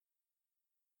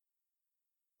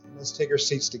Let's take our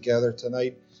seats together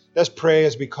tonight. Let's pray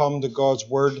as we come to God's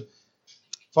Word.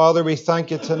 Father, we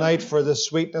thank you tonight for the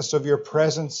sweetness of your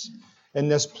presence in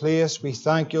this place. We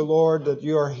thank you, Lord, that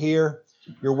you are here.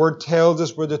 Your Word tells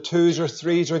us where the twos or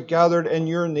threes are gathered in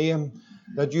your name,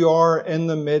 that you are in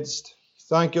the midst.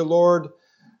 Thank you, Lord,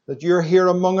 that you're here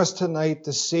among us tonight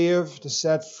to save, to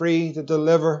set free, to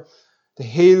deliver, to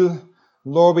heal.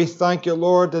 Lord, we thank you,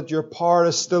 Lord, that your power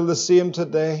is still the same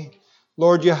today.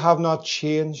 Lord, you have not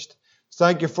changed.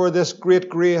 Thank you for this great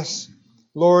grace.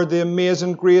 Lord, the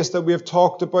amazing grace that we have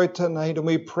talked about tonight. And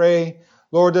we pray,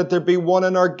 Lord, that there be one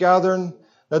in our gathering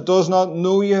that does not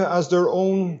know you as their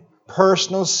own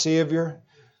personal Savior.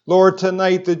 Lord,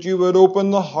 tonight that you would open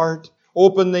the heart,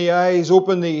 open the eyes,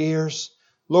 open the ears.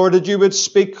 Lord, that you would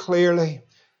speak clearly.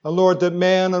 And Lord, that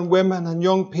men and women and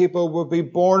young people will be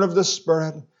born of the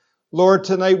Spirit. Lord,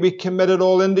 tonight we commit it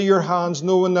all into your hands,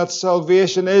 knowing that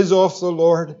salvation is of the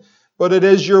Lord. But it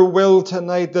is your will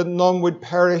tonight that none would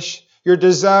perish. Your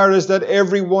desire is that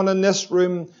everyone in this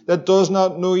room that does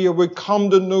not know you would come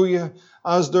to know you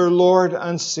as their Lord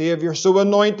and Savior. So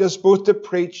anoint us both to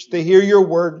preach, to hear your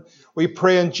word. We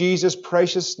pray in Jesus'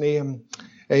 precious name.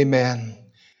 Amen. I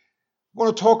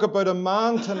want to talk about a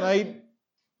man tonight.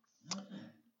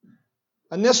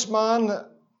 And this man,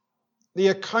 the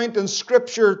account in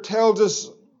Scripture tells us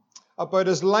about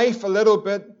his life a little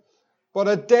bit, but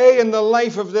a day in the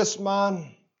life of this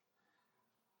man.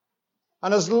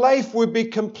 And his life would be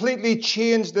completely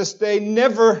changed this day,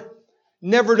 never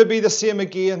to be the same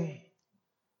again.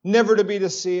 Never to be the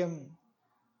same.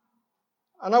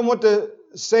 And I want to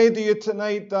say to you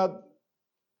tonight that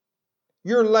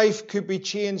your life could be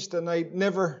changed tonight,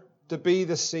 never to be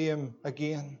the same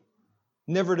again.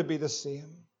 Never to be the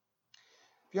same.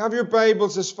 If you have your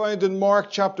Bibles, it's found in Mark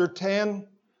chapter 10.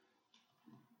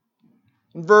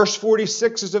 And verse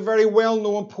 46 is a very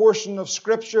well-known portion of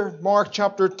Scripture. Mark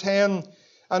chapter 10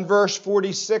 and verse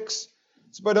 46.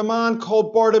 It's about a man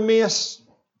called Bartimaeus.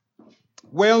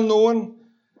 Well-known.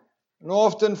 And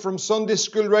often from Sunday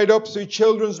school right up through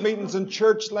children's meetings and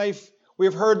church life,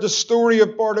 we've heard the story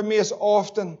of Bartimaeus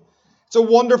often. It's a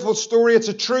wonderful story. It's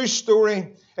a true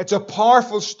story. It's a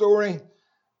powerful story.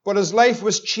 But his life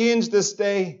was changed this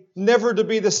day, never to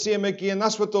be the same again.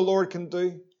 That's what the Lord can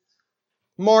do.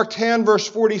 Mark 10 verse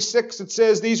 46, it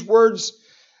says these words,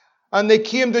 "And they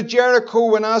came to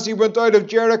Jericho, and as he went out of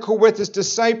Jericho with his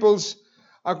disciples,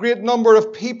 a great number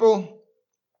of people,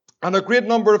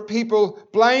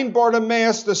 blind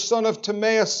Bartimaeus, the son of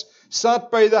Timaeus,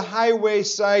 sat by the highway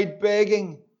side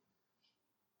begging.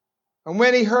 And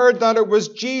when he heard that it was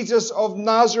Jesus of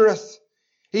Nazareth,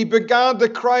 he began to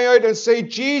cry out and say,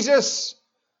 'Jesus,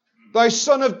 thou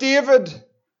son of David,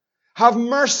 have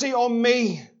mercy on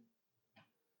me.'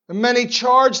 And many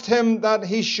charged him that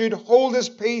he should hold his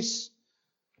peace.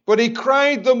 But he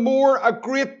cried the more a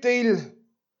great deal,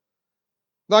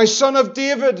 'Thou son of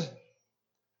David,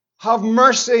 have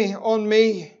mercy on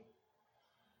me.'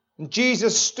 And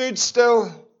Jesus stood still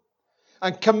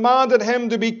and commanded him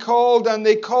to be called. And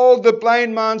they called the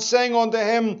blind man, saying unto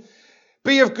him,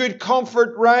 'Be of good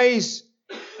comfort, rise,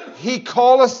 he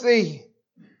calleth thee.'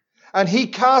 And he,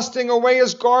 casting away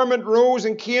his garment, rose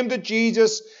and came to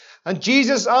Jesus. And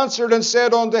Jesus answered and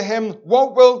said unto him,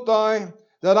 'What wilt thou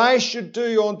that I should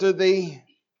do unto thee?'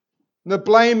 And the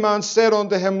blind man said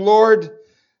unto him, 'Lord,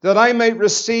 that I might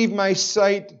receive my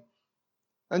sight.'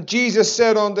 And Jesus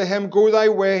said unto him, 'Go thy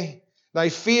way, thy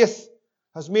faith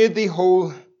has made thee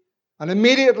whole.' And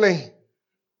immediately,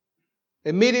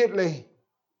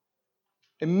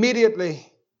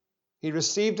 he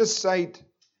received his sight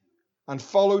and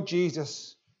followed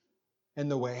Jesus in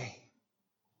the way."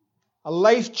 A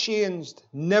life changed,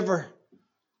 never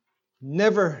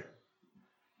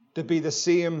to be the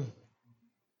same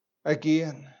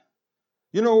again.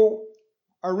 You know,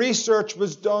 a research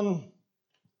was done.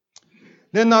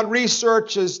 Then that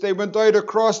research, as they went out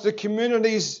across the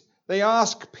communities, they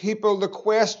asked people the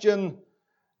question,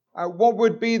 what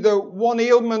would be the one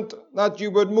ailment that you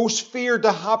would most fear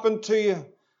to happen to you?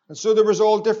 And so there was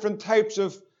all different types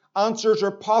of answers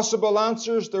or possible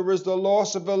answers. There was the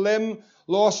loss of a limb,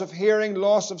 loss of hearing,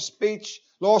 loss of speech,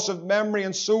 loss of memory,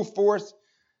 and so forth.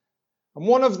 And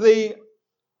one of the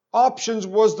options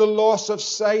was the loss of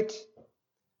sight.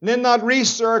 And in that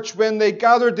research, when they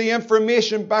gathered the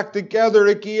information back together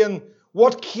again,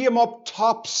 what came up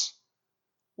tops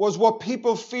was what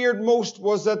people feared most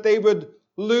was that they would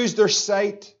lose their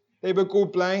sight. They would go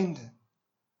blind.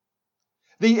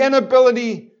 The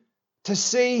inability to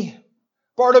see.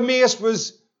 Bartimaeus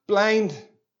was blind.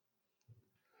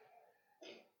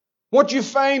 What you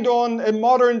find in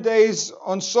modern days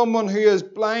on someone who is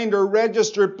blind or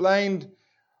registered blind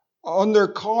on their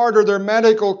card or their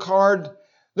medical card,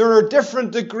 there are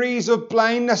different degrees of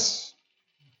blindness.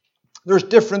 There's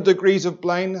different degrees of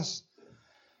blindness.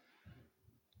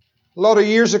 A lot of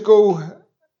years ago,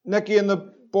 Nicky and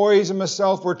the boys and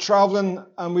myself were traveling,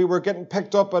 and we were getting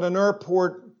picked up at an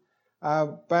airport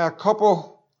by a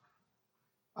couple,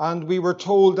 and we were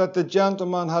told that the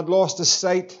gentleman had lost his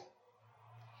sight,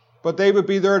 but they would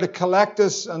be there to collect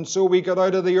us. And so we got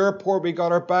out of the airport, we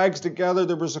got our bags together.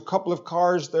 There was a couple of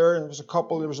cars there, and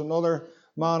there was another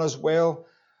man as well.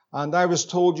 And I was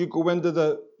told, you go into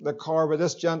the car with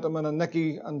this gentleman, and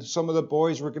Nicky and some of the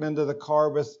boys were getting into the car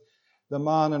with the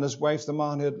man and his wife, the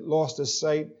man who had lost his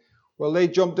sight. Well, they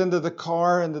jumped into the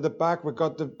car, into the back. We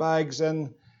got the bags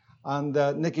in, and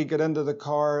Nicky got into the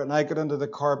car, and I got into the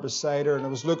car beside her, and I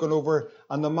was looking over,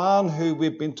 and the man who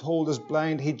we've been told is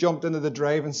blind, he jumped into the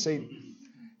driving seat.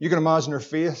 You can imagine her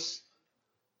face.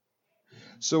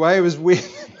 So I was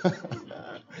waiting,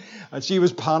 and she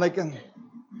was panicking.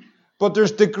 But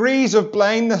there's degrees of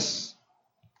blindness.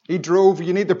 He drove.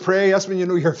 You need to pray. That's when you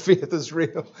know your faith is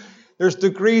real. There's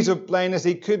degrees of blindness.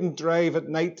 He couldn't drive at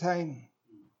night time.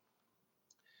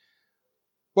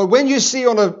 But when you see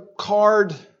on a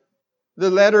card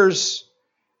the letters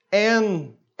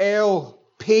NLP,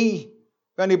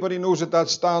 if anybody knows what that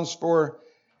stands for,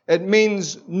 it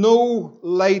means no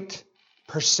light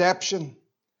perception.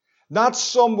 That's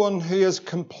someone who is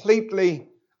completely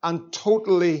and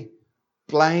totally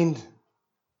blind.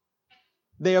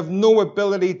 They have no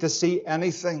ability to see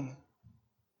anything.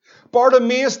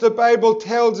 Bartimaeus, the Bible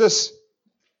tells us,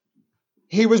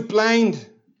 he was blind.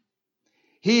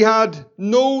 He had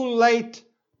no light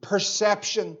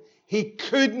perception. He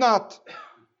could not,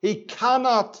 he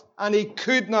cannot, and he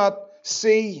could not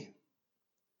see.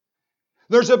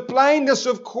 There's a blindness,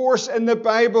 of course, in the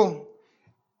Bible.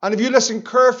 And if you listen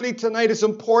carefully tonight, it's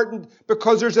important,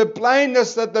 because there's a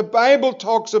blindness that the Bible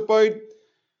talks about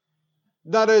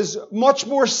that is much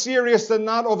more serious than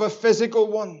that of a physical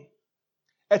one.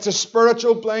 It's a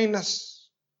spiritual blindness.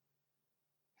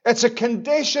 It's a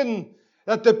condition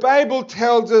that the Bible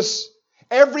tells us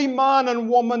every man and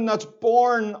woman that's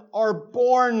born are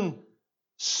born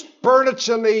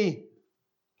spiritually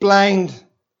blind.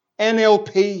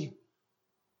 NLP.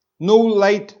 No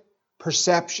light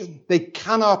perception. They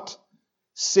cannot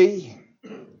see.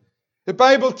 The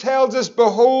Bible tells us,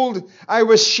 behold, I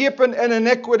was shapen in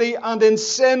iniquity, and in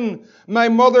sin my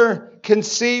mother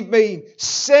conceived me.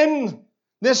 Sin,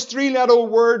 this three-letter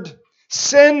word,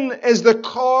 sin is the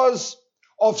cause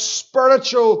of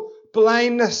spiritual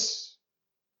blindness.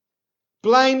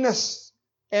 Blindness,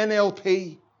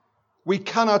 NLP. We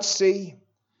cannot see.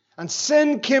 And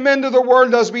sin came into the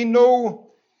world, as we know.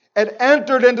 It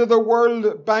entered into the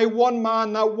world by one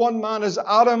man. That one man is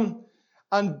Adam.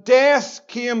 And death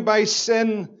came by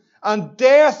sin. And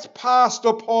death passed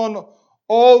upon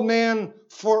all men,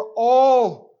 for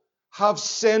all have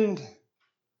sinned.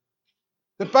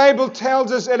 The Bible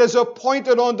tells us it is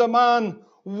appointed unto man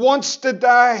once to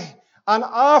die. And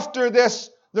after this,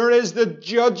 there is the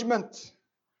judgment.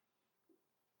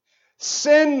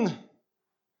 Sin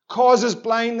causes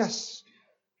blindness.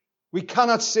 We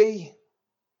cannot see.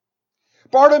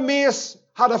 Bartimaeus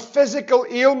had a physical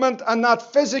ailment, and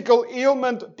that physical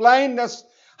ailment, blindness,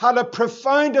 had a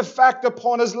profound effect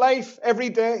upon his life every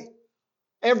day.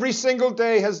 Every single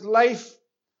day, his life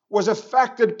was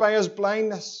affected by his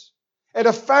blindness. It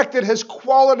affected his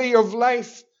quality of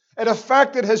life. It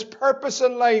affected his purpose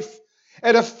in life.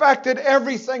 It affected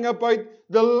everything about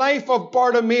the life of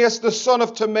Bartimaeus, the son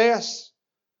of Timaeus.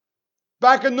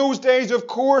 Back in those days, of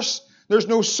course, there's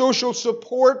no social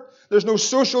support. There's no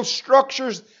social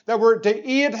structures that were to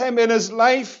aid him in his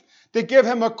life, to give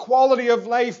him a quality of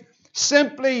life.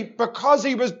 Simply because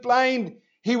he was blind,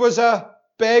 he was a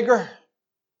beggar.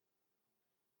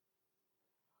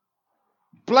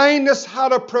 Blindness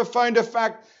had a profound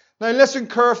effect. Now listen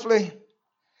carefully.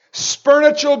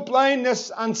 Spiritual blindness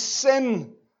and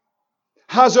sin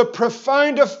has a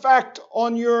profound effect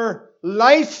on your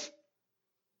life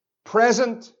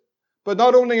present, but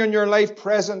not only on your life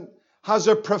present, has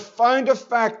a profound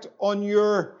effect on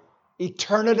your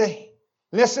eternity.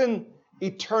 Listen,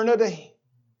 eternity.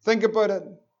 Think about it.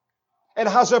 It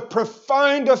has a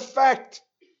profound effect.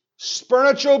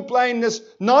 Spiritual blindness,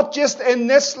 not just in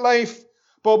this life,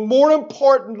 but more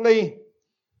importantly,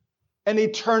 in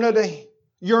eternity.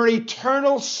 Your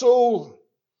eternal soul.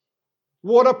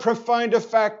 What a profound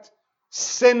effect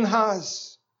sin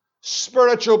has.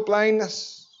 Spiritual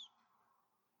blindness.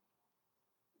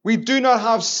 We do not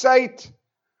have sight.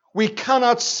 We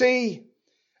cannot see.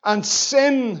 And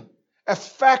sin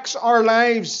affects our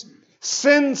lives.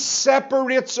 Sin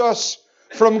separates us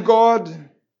from God.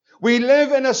 We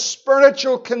live in a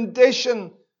spiritual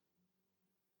condition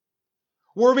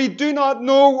where we do not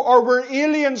know, or we're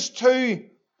aliens to,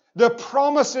 the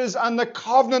promises and the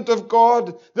covenant of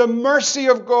God, the mercy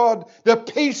of God, the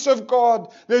peace of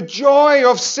God, the joy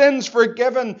of sins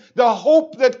forgiven, the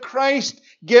hope that Christ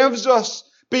gives us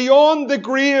beyond the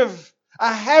grave,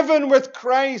 a heaven with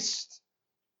Christ.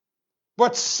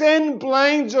 But sin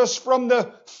blinds us from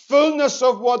the fullness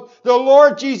of what the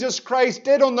Lord Jesus Christ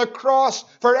did on the cross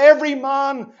for every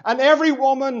man and every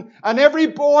woman and every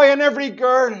boy and every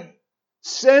girl.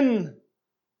 Sin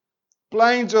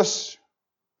blinds us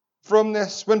from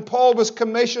this. When Paul was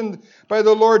commissioned by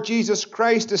the Lord Jesus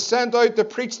Christ to send out to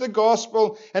preach the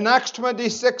gospel in Acts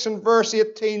 26 and verse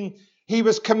 18, he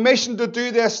was commissioned to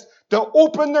do this, to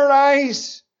open their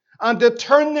eyes and to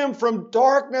turn them from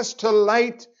darkness to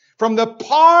light, from the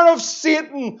power of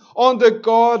Satan unto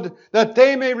God, that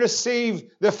they may receive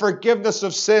the forgiveness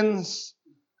of sins,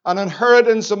 an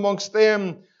inheritance amongst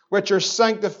them which are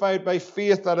sanctified by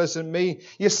faith that is in me.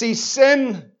 You see,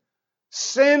 sin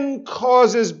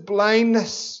causes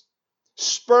blindness,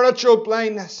 spiritual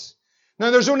blindness. Now,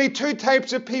 there's only two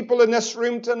types of people in this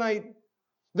room tonight.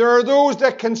 There are those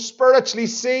that can spiritually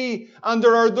see, and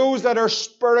there are those that are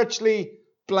spiritually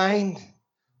blinded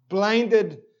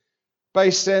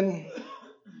by sin.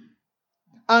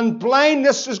 And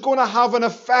blindness is going to have an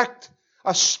effect,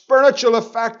 a spiritual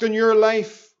effect on your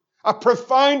life, a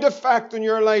profound effect on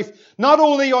your life, not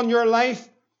only on your life,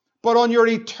 but on your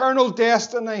eternal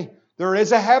destiny. There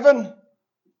is a heaven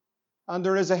and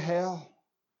there is a hell.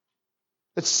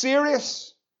 It's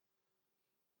serious.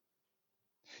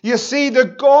 You see, the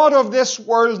God of this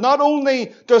world, not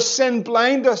only does sin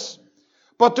blind us,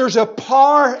 but there's a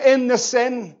power in the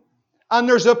sin and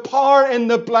there's a power in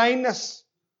the blindness.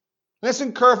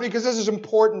 Listen carefully, because this is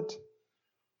important.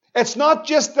 It's not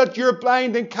just that you're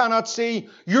blind and cannot see.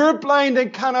 You're blind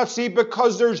and cannot see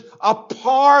because there's a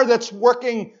power that's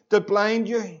working to blind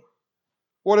you.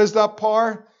 What is that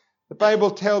power? The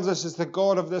Bible tells us it's the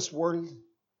God of this world.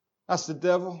 That's the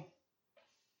devil.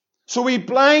 So he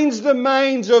blinds the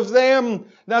minds of them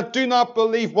that do not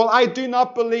believe. Well, I do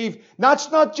not believe.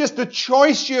 That's not just a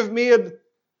choice you've made.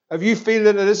 If you feel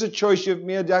that it is a choice you've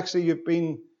made, actually you've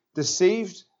been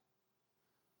deceived.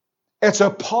 It's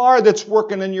a power that's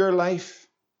working in your life.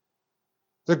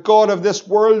 The God of this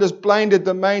world has blinded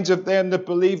the minds of them that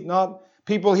believe not.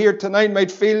 People here tonight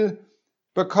might feel,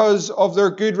 because of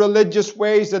their good religious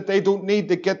ways, that they don't need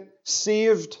to get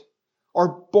saved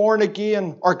or born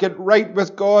again or get right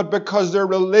with God, because their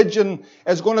religion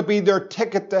is going to be their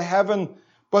ticket to heaven.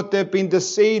 But they've been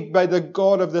deceived by the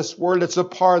God of this world. It's a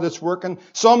power that's working.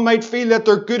 Some might feel that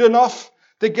they're good enough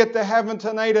to get to heaven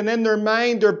tonight, and in their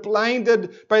mind they're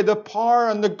blinded by the power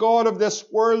and the God of this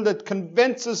world that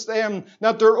convinces them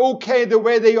that they're okay the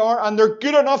way they are and they're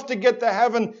good enough to get to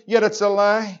heaven, yet it's a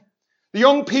lie. The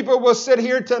young people will sit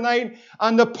here tonight,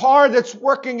 and the power that's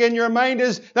working in your mind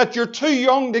is that you're too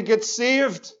young to get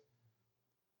saved.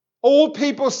 Old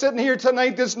people sitting here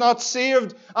tonight that's not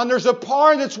saved, and there's a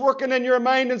power that's working in your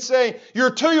mind and say, you're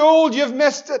too old, you've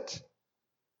missed it.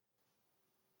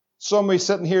 Some are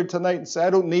sitting here tonight and say,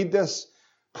 I don't need this.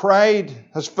 Pride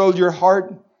has filled your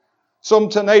heart. Some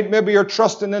tonight maybe are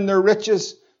trusting in their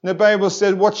riches. And the Bible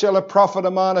said, what shall it profit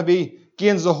a man if he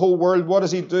gains the whole world? What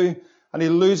does he do? And he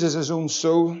loses his own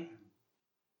soul.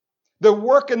 The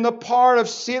work and the power of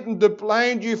Satan to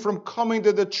blind you from coming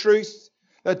to the truth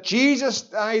that Jesus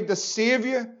died to save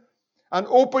you and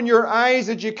open your eyes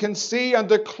that you can see, and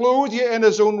to clothe you in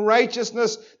his own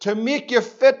righteousness, to make you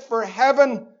fit for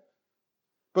heaven.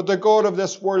 But the God of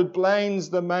this world blinds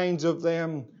the minds of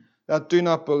them that do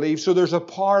not believe. So there's a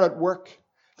power at work.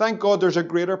 Thank God there's a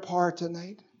greater power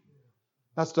tonight.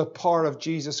 That's the power of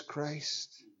Jesus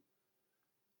Christ.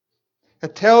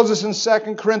 It tells us in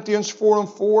 2 Corinthians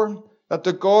 4:4 that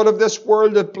the God of this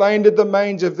world had blinded the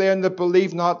minds of them that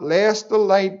believe not, lest the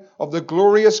light of the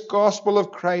glorious gospel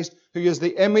of Christ, who is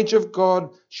the image of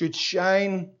God, should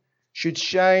shine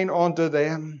unto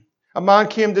them. A man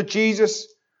came to Jesus.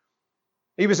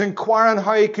 He was inquiring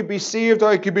how he could be saved,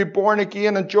 how he could be born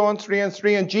again in John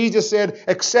 3:3. And Jesus said,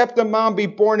 except a man be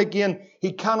born again,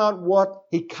 he cannot what?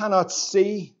 He cannot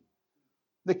see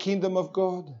the kingdom of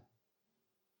God.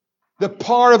 The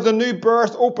power of the new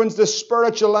birth opens the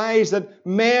spiritual eyes that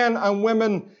men and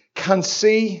women can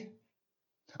see.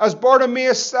 As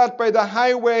Bartimaeus sat by the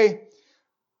highway,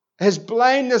 his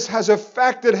blindness has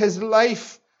affected his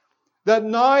life, that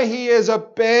now he is a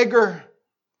beggar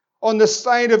on the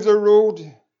side of the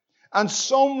road. And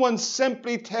someone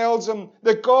simply tells him,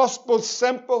 the gospel's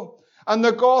simple. And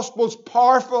the gospel's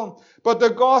powerful. But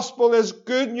the gospel is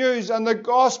good news. And the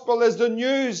gospel is the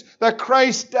news that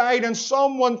Christ died. And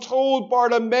someone told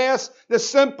Bartimaeus the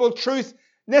simple truth.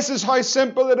 This is how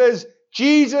simple it is.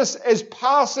 Jesus is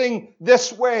passing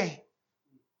this way.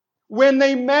 When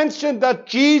they mentioned that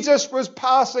Jesus was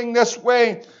passing this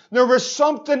way, there was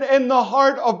something in the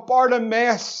heart of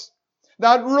Bartimaeus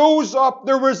that rose up.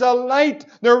 There was a light,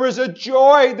 there was a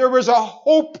joy, there was a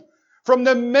hope from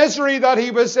the misery that he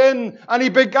was in. And he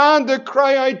began to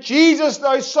cry out, Jesus,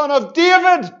 thou Son of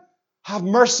David, have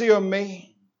mercy on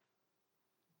me.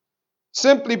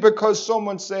 Simply because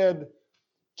someone said,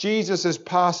 Jesus is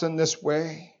passing this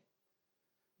way.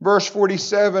 Verse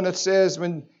 47, it says,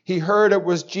 when he heard it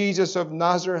was Jesus of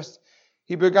Nazareth,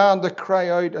 he began to cry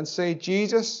out and say,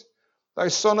 Jesus, thou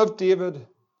Son of David,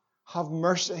 have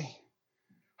mercy.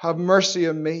 Have mercy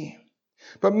on me.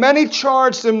 But many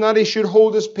charged him that he should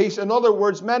hold his peace. In other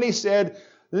words, many said,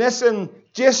 listen,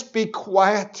 just be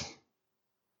quiet.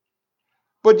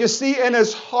 But you see, in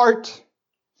his heart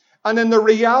and in the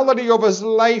reality of his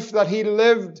life that he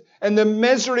lived, in the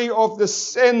misery of the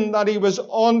sin that he was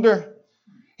under,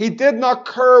 he did not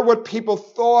care what people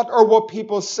thought or what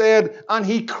people said. And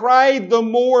he cried the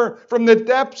more from the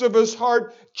depths of his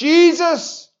heart,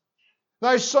 Jesus,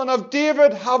 thou Son of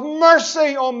David, have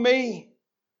mercy on me.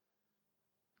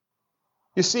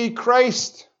 You see,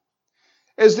 Christ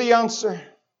is the answer.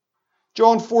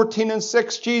 John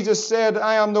 14:6, Jesus said,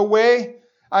 I am the way,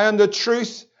 I am the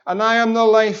truth, and I am the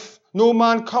life. No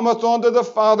man cometh unto the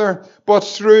Father but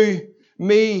through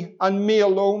me and me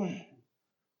alone.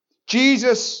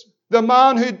 Jesus, the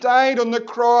man who died on the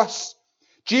cross.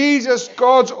 Jesus,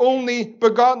 God's only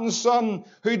begotten Son,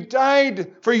 who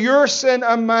died for your sin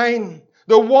and mine.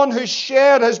 The one who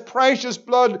shed his precious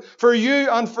blood for you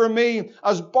and for me.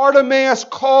 As Bartimaeus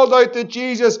called out to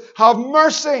Jesus, have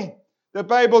mercy. The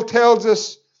Bible tells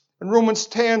us in Romans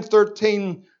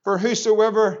 10:13, for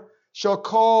whosoever shall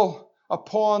call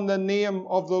upon the name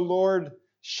of the Lord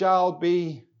shall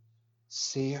be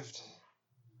saved.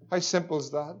 How simple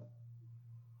is that?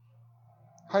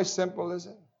 How simple is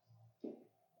it?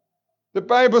 The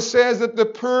Bible says that the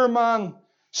poor man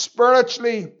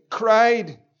spiritually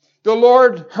cried. The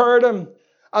Lord heard him,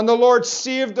 and the Lord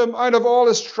saved him out of all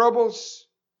his troubles.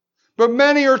 But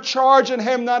many are charging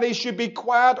him that he should be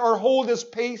quiet or hold his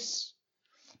peace.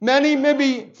 Many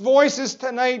maybe voices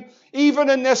tonight, even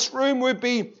in this room, would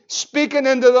be speaking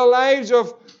into the lives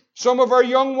of some of our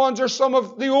young ones or some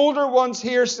of the older ones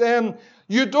here, saying,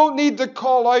 you don't need to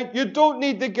call out. You don't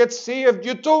need to get saved.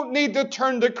 You don't need to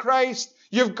turn to Christ.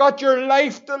 You've got your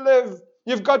life to live.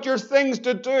 You've got your things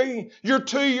to do. You're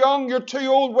too young. You're too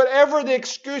old. Whatever the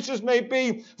excuses may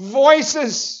be.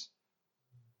 Voices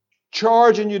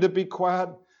charging you to be quiet.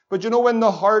 But you know, in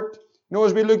the heart, you know,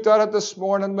 as we looked at it this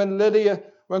morning,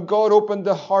 when God opened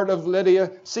the heart of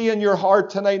Lydia, see in your heart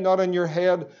tonight, not in your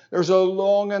head, there's a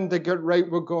longing to get right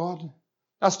with God.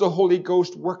 That's the Holy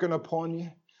Ghost working upon you.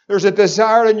 There's a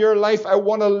desire in your life. I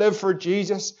want to live for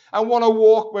Jesus. I want to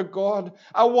walk with God.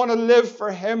 I want to live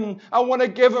for Him. I want to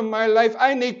give Him my life.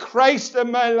 I need Christ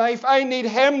in my life. I need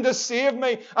Him to save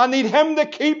me. I need Him to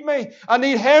keep me. I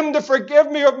need Him to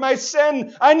forgive me of my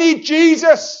sin. I need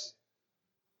Jesus.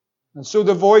 And so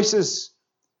the voices,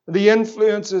 the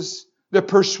influences, the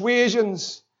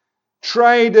persuasions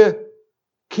try to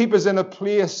keep us in a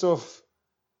place of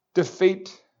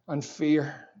defeat and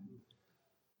fear.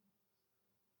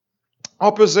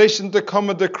 Opposition to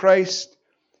coming to Christ.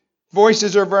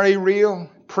 Voices are very real.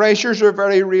 Pressures are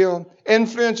very real.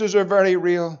 Influences are very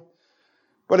real.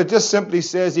 But it just simply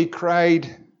says he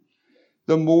cried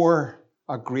the more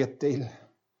a great deal.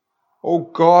 O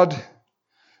God,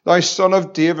 thou Son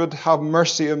of David, have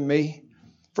mercy on me.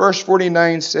 Verse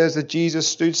 49 says that Jesus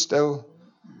stood still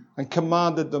and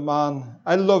commanded the man.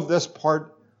 I love this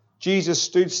part. Jesus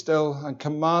stood still and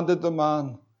commanded the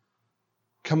man,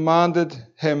 commanded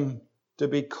him to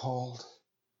be called.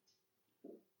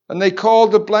 And they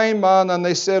called the blind man, and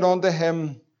they said unto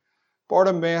him,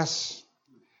 Bartimaeus,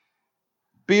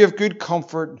 be of good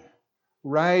comfort,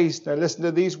 rise. Now listen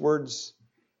to these words.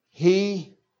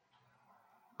 He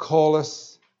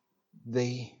calleth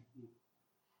thee.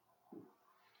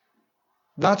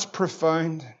 That's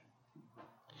profound.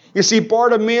 You see,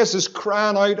 Bartimaeus is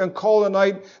crying out and calling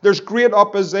out. There's great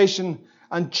opposition,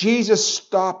 and Jesus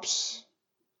stops.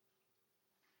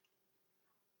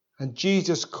 And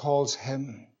Jesus calls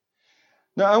him.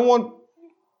 Now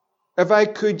if I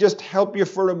could just help you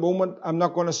for a moment. I'm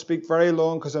not going to speak very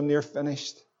long because I'm near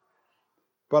finished.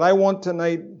 But I want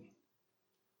tonight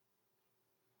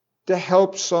to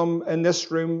help some in this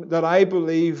room that I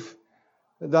believe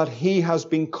that He has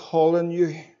been calling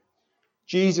you.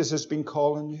 Jesus has been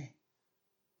calling you.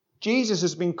 Jesus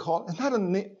has been calling.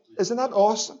 Isn't that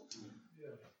awesome?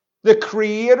 The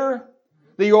Creator,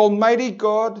 the Almighty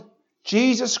God,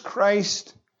 Jesus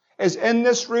Christ, is in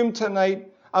this room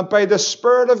tonight, and by the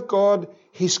Spirit of God,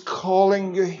 He's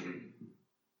calling you.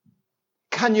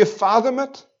 Can you fathom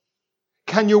it?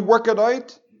 Can you work it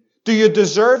out? Do you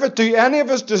deserve it? Do any of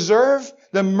us deserve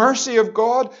the mercy of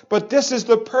God? But this is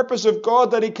the purpose of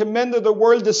God, that He came into the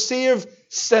world to save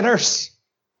sinners.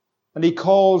 And He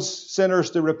calls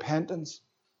sinners to repentance.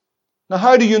 Now,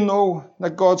 how do you know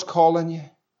that God's calling you?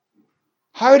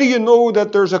 How do you know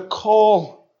that there's a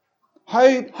call?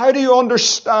 How do you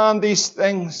understand these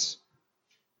things?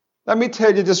 Let me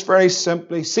tell you just very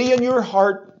simply. See, in your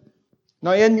heart,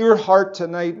 now in your heart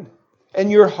tonight, in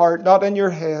your heart, not in your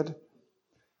head,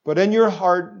 but in your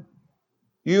heart,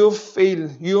 you'll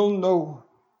know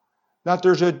that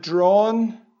there's a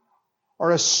drawing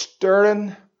or a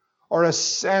stirring or a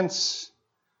sense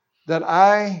that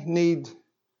I need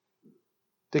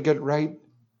to get right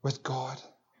with God.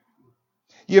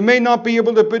 You may not be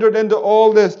able to put it into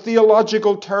all the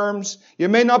theological terms. You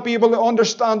may not be able to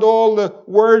understand all the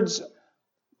words.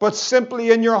 But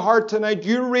simply in your heart tonight,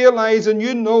 you realize and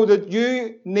you know that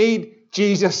you need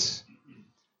Jesus.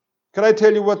 Can I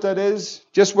tell you what that is?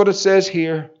 Just what it says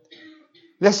here.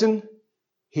 Listen,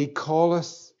 He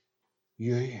calleth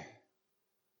you.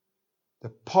 The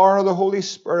power of the Holy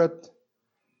Spirit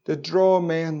to draw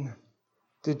men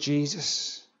to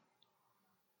Jesus.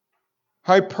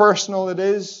 How personal it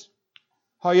is.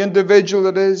 How individual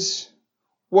it is.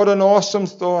 What an awesome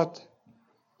thought.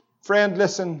 Friend,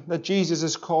 listen, that Jesus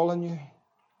is calling you.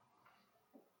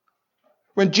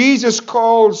 When Jesus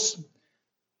calls,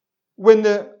 when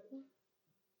the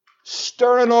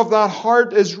stirring of that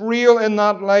heart is real in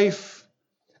that life,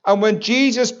 and when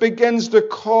Jesus begins to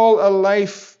call a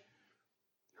life,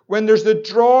 when there's the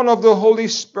drawing of the Holy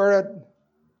Spirit,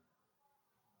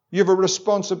 you have a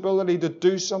responsibility to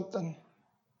do something.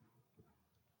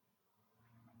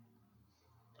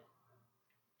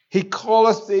 He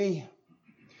calleth thee.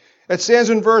 It says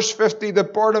in verse 50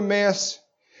 that Bartimaeus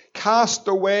cast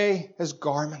away his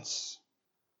garments.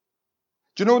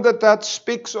 Do you know that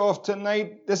speaks of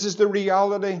tonight? This is the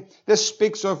reality. This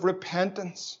speaks of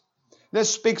repentance.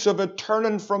 This speaks of a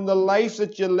turning from the life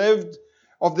that you lived,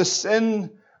 of the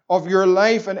sin of your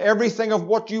life and everything of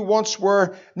what you once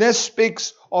were. This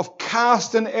speaks of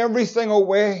casting everything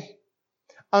away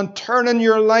and turning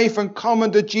your life and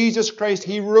coming to Jesus Christ.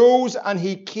 He rose and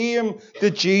He came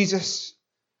to Jesus.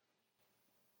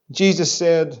 Jesus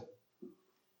said,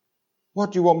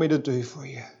 "What do you want me to do for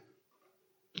you?"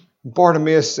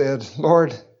 Bartimaeus said,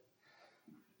 "Lord,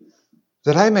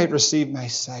 that I might receive my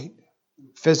sight,"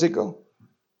 physical.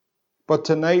 But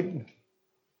tonight,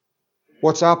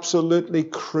 what's absolutely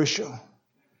crucial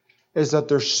is that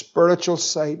there's spiritual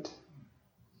sight,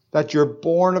 that you're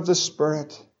born of the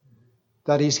Spirit,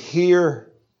 that He's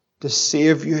here to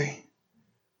save you.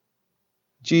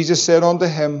 Jesus said unto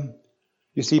him,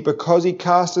 you see, because he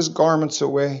cast his garments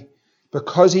away,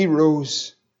 because he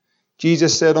rose,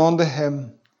 Jesus said unto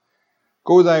him,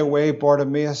 "Go thy way,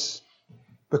 Bartimaeus,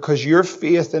 because your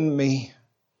faith in me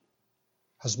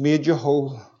has made you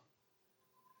whole."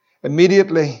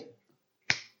 Immediately,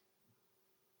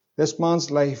 this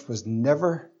man's life was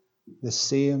never the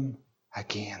same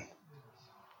again.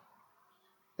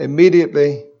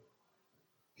 Immediately,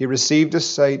 he received his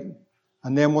sight,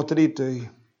 and then what did he do?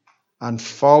 And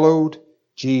followed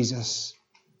Jesus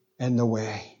in the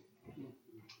way.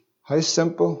 How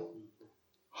simple,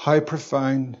 how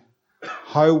profound,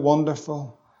 how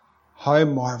wonderful, how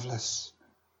marvelous.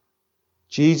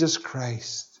 Jesus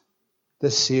Christ, the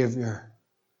Savior,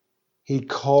 He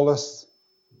calleth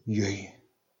you.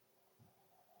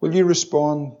 Will you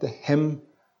respond to Him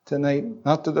tonight?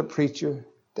 Not to the preacher,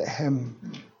 to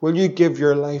Him. Will you give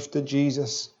your life to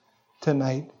Jesus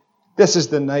tonight? This is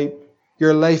the night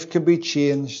your life can be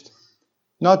changed.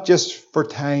 Not just for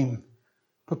time,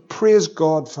 but praise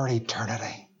God for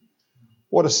eternity.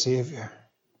 What a Savior.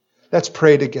 Let's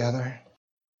pray together.